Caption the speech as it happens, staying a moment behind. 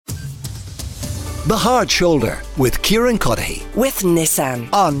The Hard Shoulder with Kieran with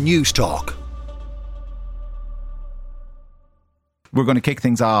Nissan on News Talk. We're going to kick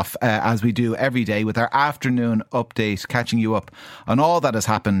things off as we do every day with our afternoon update, catching you up on all that has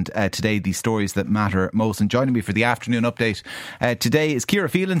happened today, the stories that matter most. And joining me for the afternoon update today is Ciara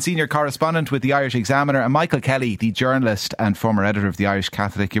Phelan, senior correspondent with the Irish Examiner, and Michael Kelly, the journalist and former editor of the Irish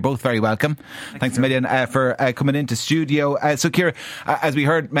Catholic. You're both very welcome. Thanks a million for coming into studio. So Ciara, as we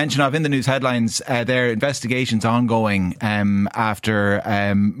heard mention of in the news headlines, there are investigations ongoing after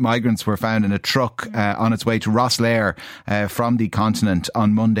migrants were found in a truck on its way to Rosslare from the continent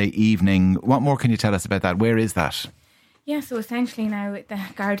on Monday evening. What more can you tell us about that? Where is that? Yeah, so essentially now the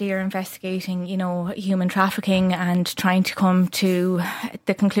Gardaí are investigating, human trafficking and trying to come to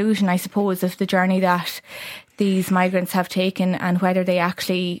the conclusion, I suppose, of the journey that these migrants have taken and whether they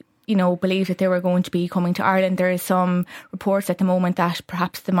actually believe that they were going to be coming to Ireland. There is some reports at the moment that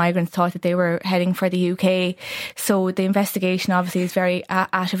perhaps the migrants thought that they were heading for the UK. So the investigation obviously is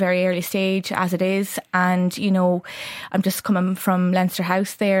at a very early stage as it is. And, I'm just coming from Leinster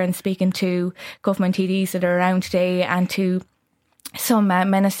House there and speaking to government TDs that are around today and to some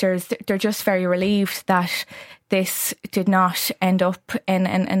ministers. They're just very relieved that this did not end up in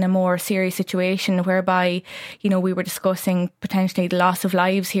a more serious situation whereby, we were discussing potentially the loss of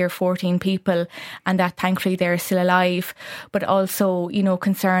lives here, 14 people, and that thankfully they're still alive. But also,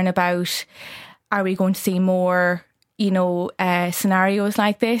 concern about, are we going to see more scenarios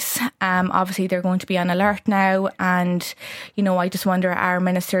like this? Obviously they're going to be on alert now. And, I just wonder, are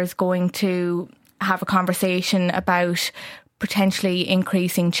ministers going to have a conversation about potentially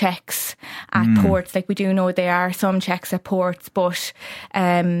increasing checks at ports? Like, we do know there are some checks at ports, but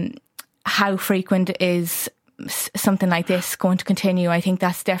how frequent is something like this going to continue? I think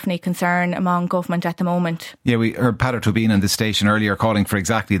that's definitely a concern among government at the moment. Yeah, we heard Patrick Tobin on this station earlier calling for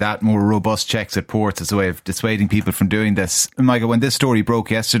exactly that, more robust checks at ports as a way of dissuading people from doing this. Michael, when this story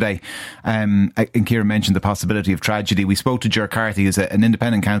broke yesterday, and Kieran mentioned the possibility of tragedy, we spoke to Ger Carthy, who's an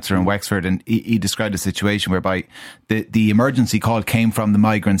independent councillor in Wexford, and he described a situation whereby the emergency call came from the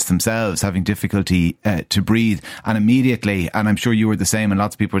migrants themselves having difficulty to breathe, and immediately, and I'm sure you were the same and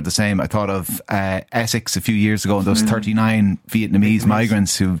lots of people were the same, I thought of Essex a few years ago and those 39 Vietnamese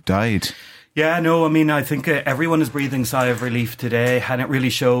migrants who died. Yeah, no, I think everyone is breathing a sigh of relief today, and it really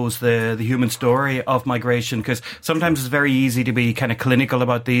shows the human story of migration, because sometimes it's very easy to be kind of clinical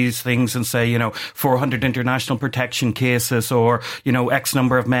about these things and say, 400 international protection cases or, X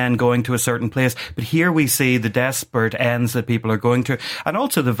number of men going to a certain place. But here we see the desperate ends that people are going to, and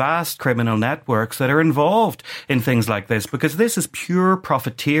also the vast criminal networks that are involved in things like this, because this is pure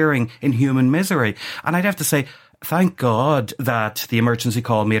profiteering in human misery. And I'd have to say, thank God that the emergency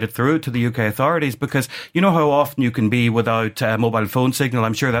call made it through to the UK authorities, because you know how often you can be without a mobile phone signal.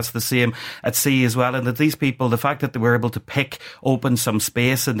 I'm sure that's the same at sea as well. And that these people, the fact that they were able to pick open some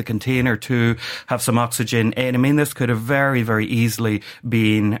space in the container to have some oxygen in, this could have very, very easly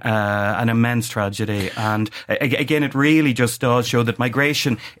been an immense tragedy. And again, it really just does show that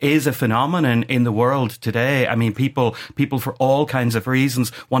migration is a phenomenon in the world today. People for all kinds of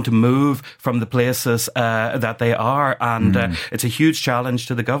reasons want to move from the places that they are, and it's a huge challenge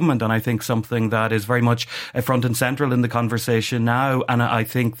to the government, and I think something that is very much front and central in the conversation now. And I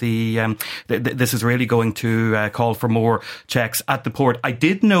think this is really going to call for more checks at the port. I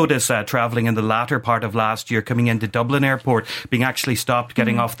did notice travelling in the latter part of last year, coming into Dublin Airport, being actually stopped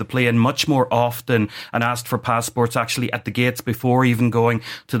getting off the plane much more often and asked for passports actually at the gates before even going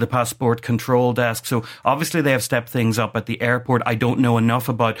to the passport control desk. So obviously they have stepped things up at the airport. I don't know enough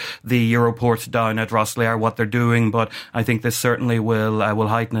about the Europort down at Rosslare, what they're doing, but I think this certainly will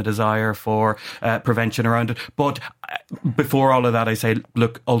heighten a desire for prevention around it. But before all of that, I say,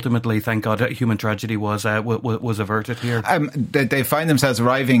 look, ultimately, thank God, human tragedy was averted here. They find themselves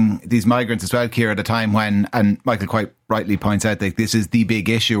arriving, these migrants as well, Ciara, at a time when, and Michael quite rightly points out that this is the big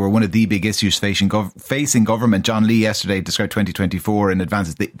issue, or one of the big issues facing government. John Lee yesterday described 2024 in advance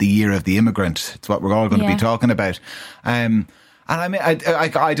as the year of the immigrant. It's what we're all going to be talking about. And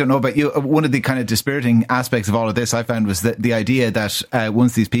I don't know about you. One of the kind of dispiriting aspects of all of this I found was that the idea that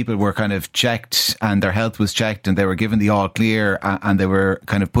once these people were kind of checked and their health was checked and they were given the all clear and they were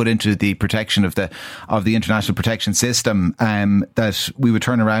kind of put into the protection of the international protection system, that we would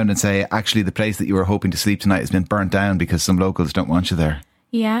turn around and say, actually, the place that you were hoping to sleep tonight has been burnt down because some locals don't want you there.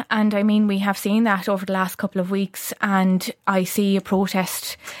 Yeah, and we have seen that over the last couple of weeks, and I see a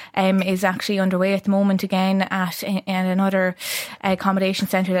protest is actually underway at the moment again at another accommodation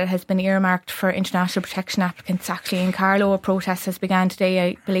centre that has been earmarked for international protection applicants. Actually in Carlow, a protest has begun today.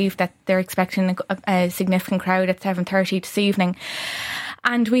 I believe that they're expecting a significant crowd at 7:30 this evening.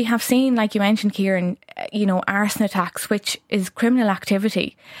 And we have seen, like you mentioned, Kieran, arson attacks, which is criminal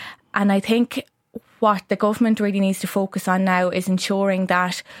activity. And I think what the government really needs to focus on now is ensuring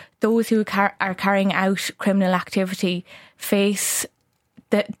that those who are carrying out criminal activity face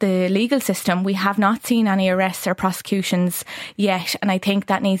the legal system. We have not seen any arrests or prosecutions yet, and I think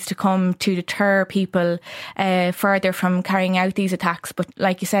that needs to come to deter people further from carrying out these attacks. But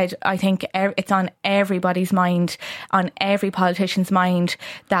like you said, I think it's on everybody's mind, on every politician's mind,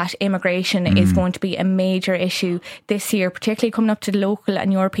 that immigration is going to be a major issue this year, particularly coming up to the local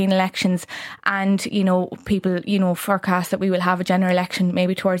and European elections. And, people, forecast that we will have a general election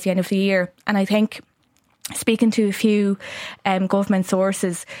maybe towards the end of the year. And I think, speaking to a few government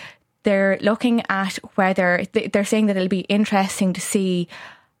sources, they're looking at whether they're saying that it'll be interesting to see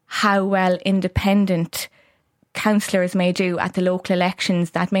how well independent councillors may do at the local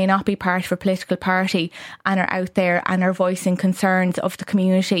elections that may not be part of a political party and are out there and are voicing concerns of the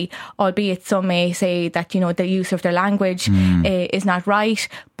community, albeit some may say that, the use of their language is not right.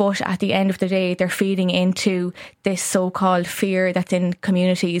 But at the end of the day, they're feeding into this so-called fear that's in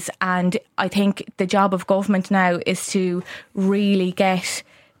communities. And I think the job of government now is to really get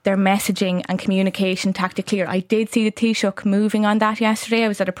their messaging and communication tactic clear. I did see the Taoiseach moving on that yesterday. I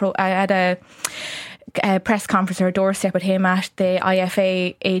was at a press conference or a doorstep with him at the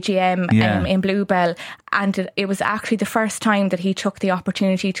IFA AGM in Bluebell, and it was actually the first time that he took the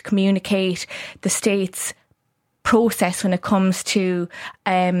opportunity to communicate the state's process when it comes to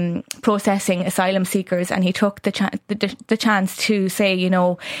processing asylum seekers, and he took the chance to say,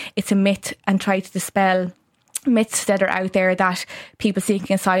 it's a myth, and try to dispel myths that are out there that people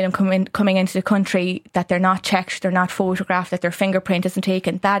seeking asylum coming into the country, that they're not checked, they're not photographed, that their fingerprint isn't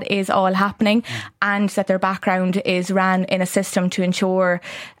taken. That is all happening, and that their background is ran in a system to ensure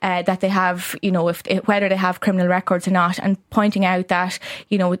that they have, whether they have criminal records or not, and pointing out that,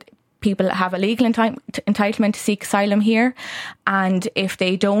 people have a legal entitlement to seek asylum here, and if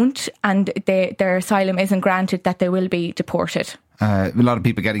they don't and their asylum isn't granted, that they will be deported. A lot of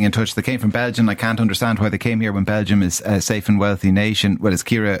people getting in touch. They came from Belgium. I can't understand why they came here when Belgium is a safe and wealthy nation. Well, as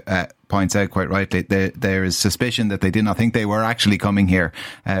Ciara points out quite rightly, there is suspicion that they did not think they were actually coming here.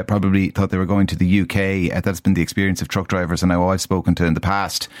 Probably thought they were going to the UK. That's been the experience of truck drivers, and I've spoken to in the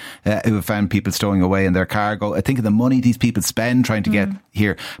past, who have found people stowing away in their cargo. I think of the money these people spend trying to get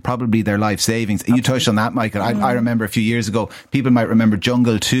here, probably their life savings. Absolutely. You touched on that, Michael. I remember a few years ago, people might remember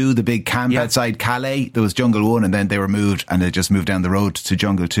Jungle 2, the big camp outside Calais. There was Jungle 1, and then they were moved, and they just moved down the road to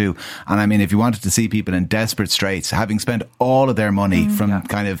Jungle 2. And I mean, if you wanted to see people in desperate straits, having spent all of their money from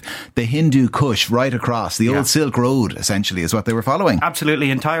kind of the Hindu Kush right across, the old Silk Road essentially is what they were following.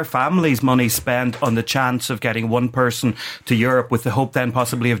 Absolutely. Entire families' money spent on the chance of getting one person to Europe, with the hope then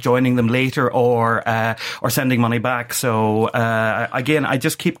possibly of joining them later, or sending money back. So again, I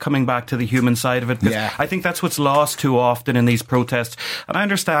just keep coming back to the human side of it, because I think that's what's lost too often in these protests. And I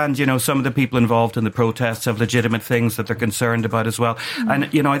understand, some of the people involved in the protests have legitimate things that they're concerned about as well. And,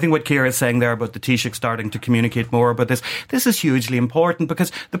 I think what Ciara is saying there about the Taoiseach starting to communicate more about this is hugely important,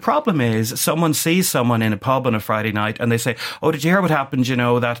 because the problem is someone sees someone in a pub on a Friday night and they say, oh, did you hear what happened?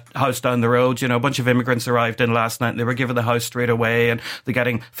 That house down the road, a bunch of immigrants arrived in last night and they were given the house straight away, and they're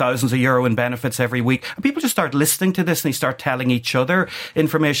getting thousands of euro in benefits every week. And people just start listening to this and they start telling each other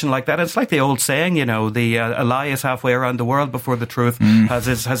information like that. And it's like the old saying, a lie is halfway around the world before the truth has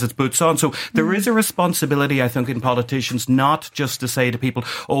its boots on. So there is a responsibility, I think, in politicians, not just to say to people,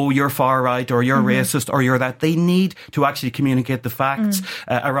 oh, you're far right, or you're racist, or you're that. They need to actually communicate the facts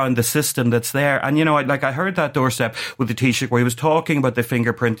around the system that's there. And, I heard that doorstep with the Taoiseach where he was talking about the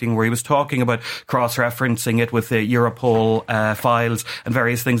fingerprinting, where he was talking about cross-referencing it with the Europol files and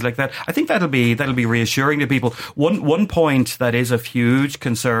various things like that. I think that'll be reassuring to people. One point that is of huge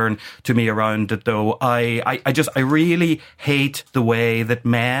concern to me around it, though, I really hate the way that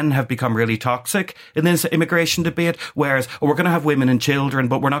men have become really toxic in this immigration debate, whereas we're going to have women and children,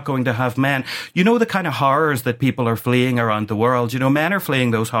 but we're not going to have men. The kind of horrors that people are fleeing around the world. Men are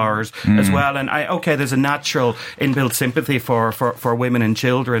fleeing those horrors as well. And there's a natural inbuilt sympathy for women and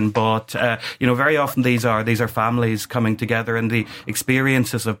children, but very often these are families coming together, and the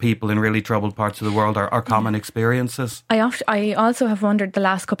experiences of people in really troubled parts of the world are common experiences. I also have wondered the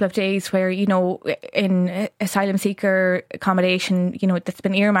last couple of days where, in asylum seeker accommodation, that's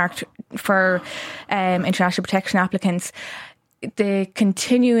been earmarked for international protection applicants, the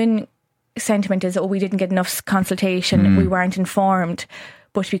continuing sentiment is, we didn't get enough consultation, we weren't informed.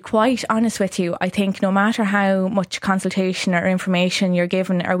 But to be quite honest with you, I think no matter how much consultation or information you're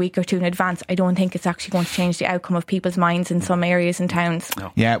given a week or two in advance, I don't think it's actually going to change the outcome of people's minds in some areas and towns.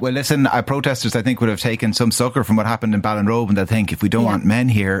 No. Yeah, well, listen, protesters, I think, would have taken some succour from what happened in Ballinrobe, and they'll think, if we don't want men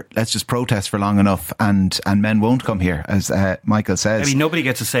here, let's just protest for long enough, and men won't come here, as Michael says. I mean, nobody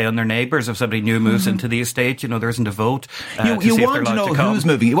gets a say on their neighbours. If somebody new moves into the estate, there isn't a vote. You want to know who's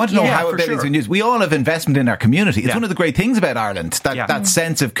moving. You want to know how a building's being used. We all have investment in our community. It's one of the great things about Ireland, that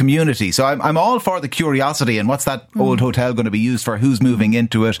sense of community. So I'm all for the curiosity and what's that old hotel going to be used for, who's moving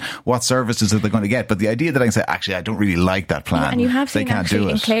into it, what services are they going to get. But the idea that I can say, actually, I don't really like that plan. Yeah, and you have seen actually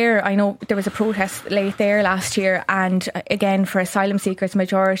in it. Clare, I know there was a protest late there last year, and again for asylum seekers,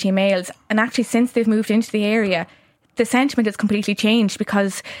 majority males. And actually since they've moved into the area, the sentiment has completely changed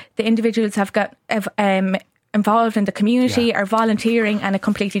because the individuals have got involved in the community, are volunteering, and it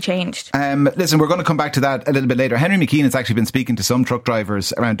completely changed. Listen, we're going to come back to that a little bit later. Henry McKean has actually been speaking to some truck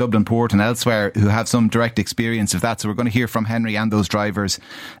drivers around Dublin Port and elsewhere who have some direct experience of that, so we're going to hear from Henry and those drivers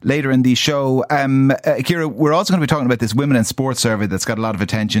later in the show. Ciara, we're also going to be talking about this Women in Sports survey that's got a lot of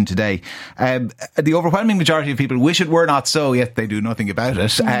attention today. The overwhelming majority of people wish it were not so, yet they do nothing about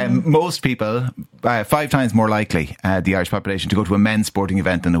it. Most people, 5 times more likely, the Irish population, to go to a men's sporting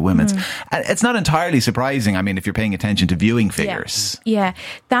event than a women's. And it's not entirely surprising. I mean, if you're paying attention to viewing figures. Yeah,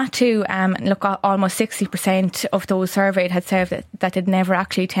 that too. Look, almost 60% of those surveyed had said that they'd never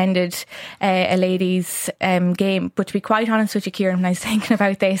actually attended a ladies' game. But to be quite honest with you, Kieran, when I was thinking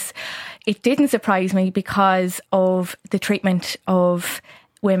about this, it didn't surprise me because of the treatment of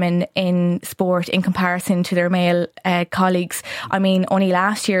women in sport in comparison to their male colleagues. I mean, only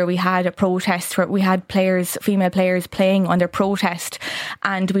last year we had a protest where we had female players playing under protest,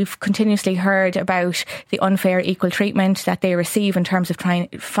 and we've continuously heard about the unfair equal treatment that they receive in terms of trying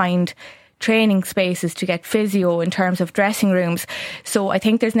to find training spaces, to get physio, in terms of dressing rooms. So I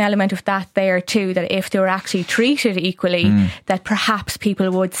think there's an element of that there too, that if they were actually treated equally, that perhaps people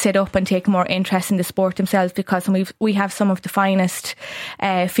would sit up and take more interest in the sport themselves, because we have some of the finest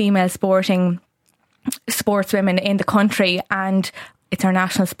female sportswomen in the country, and it's our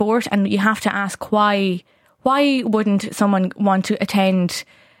national sport. And you have to ask why wouldn't someone want to attend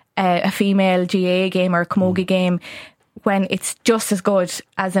a female GAA game or a camogie game when it's just as good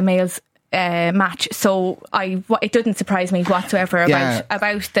as a male's match? So it didn't surprise me whatsoever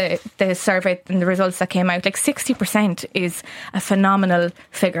about the survey and the results that came out. Like 60% is a phenomenal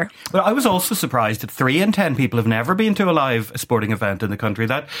figure. Well, I was also surprised that 3 in 10 people have never been to a live sporting event in the country.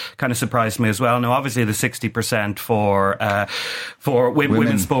 That kind of surprised me as well. Now, obviously, the 60% for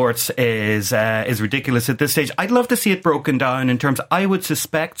women's sports is ridiculous at this stage. I'd love to see it broken down in terms. I would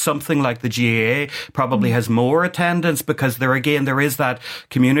suspect something like the GAA probably has more attendance, because there is that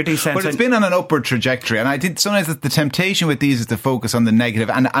community sense. But it's been on an upward trajectory, and I think sometimes the temptation with these is to focus on the negative,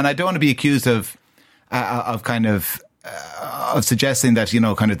 and I don't want to be accused of suggesting that,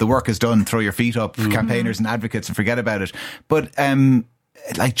 kind of the work is done, throw your feet up, campaigners and advocates, and forget about it. But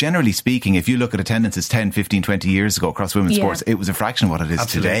like, generally speaking, if you look at attendances 10, 15, 20 years ago across women's sports, it was a fraction of what it is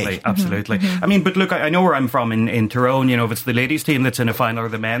today. Absolutely. I mean, but look, I know where I'm from in Tyrone. If it's the ladies' team that's in a final or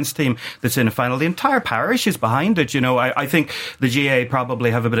the men's team that's in a final, the entire parish is behind it. I think the GAA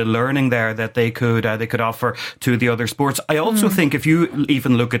probably have a bit of learning there that they could offer to the other sports. I also think if you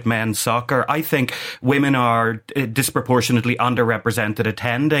even look at men's soccer, I think women are disproportionately underrepresented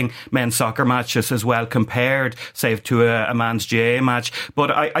attending men's soccer matches as well, compared, say, to a man's GAA match. But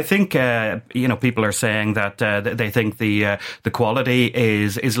I think people are saying that they think the quality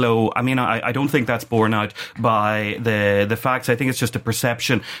is low. I mean, I don't think that's borne out by the facts. I think it's just a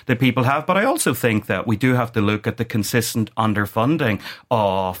perception that people have. But I also think that we do have to look at the consistent underfunding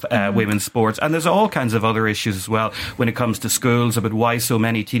of women's sports, and there's all kinds of other issues as well when it comes to schools about why so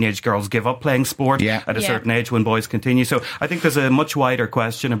many teenage girls give up playing sport at a certain age when boys continue. So I think there's a much wider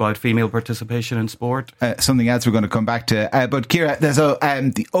question about female participation in sport. Something else we're going to come back to. But Ciara, there's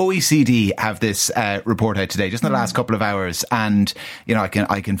the OECD have this report out today, just in the last couple of hours, and I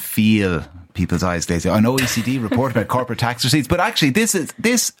can feel people's eyes glazing. An OECD report about corporate tax receipts, but actually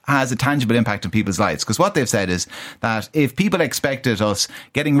this has a tangible impact on people's lives, because what they've said is that if people expected us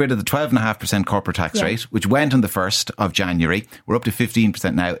getting rid of the 12.5% corporate tax rate, which went on the 1st of January, we're up to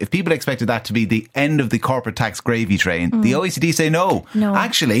 15% now. If people expected that to be the end of the corporate tax gravy train, the OECD say no.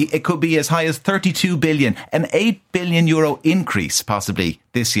 Actually, it could be as high as 32 billion, an 8 billion euro increase possibly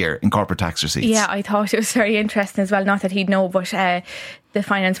this year in corporate tax receipts. Yeah, I thought it was very interesting as well. Not that he'd know, but the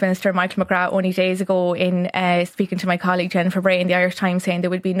Finance Minister, Michael McGrath, only days ago in speaking to my colleague Jennifer Bray in the Irish Times, saying there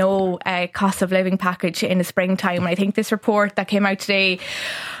would be no cost of living package in the springtime. And I think this report that came out today,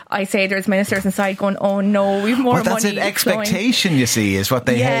 I say there's ministers inside going, oh no, we've more money. Well, that's an expectation, you see, is what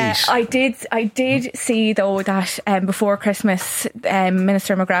they hate. I did see though that before Christmas,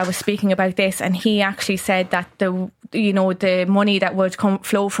 Minister McGrath was speaking about this, and he actually said that the money that would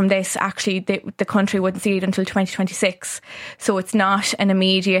flow from this, actually the country wouldn't see it until 2026. So it's not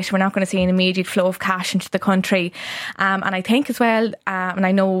we're not going to see an immediate flow of cash into the country. And I think as well, and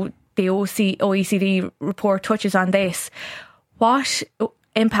I know the OECD report touches on this, what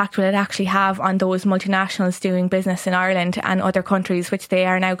impact will it actually have on those multinationals doing business in Ireland and other countries, which they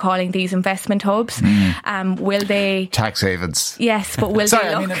are now calling these investment hubs? Will they... Tax havens. Yes, but will Sorry,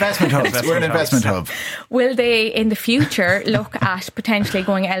 I mean investment hubs. We're an investment hub. Will they, in the future, look at potentially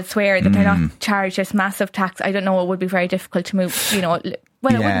going elsewhere, that they're not charged this massive tax? I don't know, it would be very difficult to move, it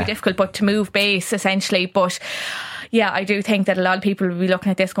wouldn't be difficult, but to move base, essentially. But yeah, I do think that a lot of people will be looking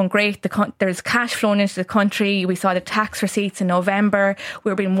at this going, great, there's cash flowing into the country. We saw the tax receipts in November.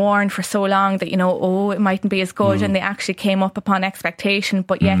 We've been warned for so long that, it mightn't be as good, and they actually came up upon expectation.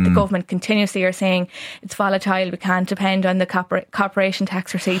 But yet the government continuously are saying it's volatile, we can't depend on the corporation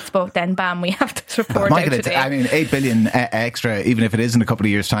tax receipts. But then, bam, we have this report out today. I mean, 8 billion extra, even if it is in a couple of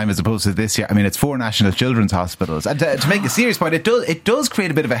years' time as opposed to this year. I mean, it's 4 national children's hospitals. And to make a serious point, it does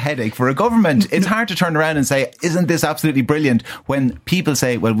create a bit of a headache for a government. It's hard to turn around and say, isn't this absolutely brilliant, when people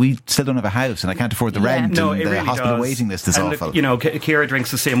say, well, we still don't have a house and I can't afford the rent, no, and it the really hospital does. waiting list is and awful. Look, Ciara drinks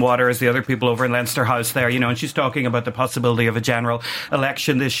the same water as the other people over in Leinster House there, and she's talking about the possibility of a general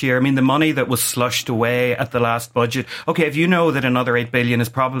election this year. I mean, the money that was slushed away at the last budget, okay, if you know that another 8 billion is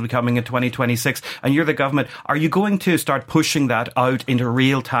probably coming in 2026 and you're the government, are you going to start pushing that out into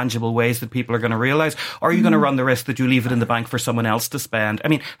real tangible ways that people are going to realise, or are you going to run the risk that you leave it in the bank for someone else to spend? I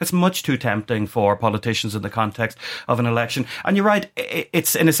mean, it's much too tempting for politicians in the context of an election. And you're right,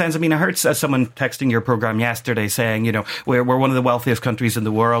 it's in a sense, I mean, I heard someone texting your programme yesterday saying, we're one of the wealthiest countries in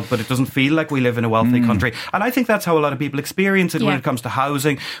the world, but it doesn't feel like we live in a wealthy country. And I think that's how a lot of people experience it when it comes to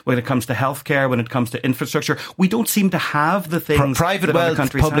housing, when it comes to healthcare, when it comes to infrastructure. We don't seem to have the things private that wealth, other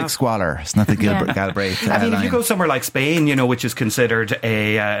countries public have. squalor. It's not the Galbraith I mean, line. if you go somewhere like Spain, which is considered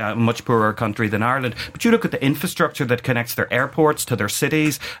a much poorer country than Ireland, but you look at the infrastructure that connects their airports to their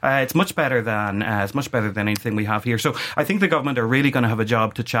cities, it's much better than anything we have here. So I think the government are really going to have a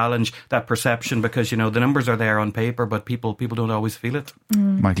job to challenge that perception, because the numbers are there on paper, but people don't always feel it.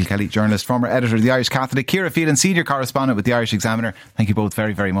 Michael Kelly, journalist, former editor of the Irish Catholic, Ciara Phelan, senior correspondent with the Irish Examiner. Thank you both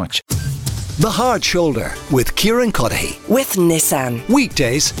very, very much. The Hard Shoulder with Kieran Cuddihy. With Nissan.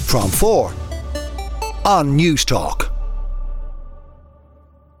 Weekdays from 4 on News Talk.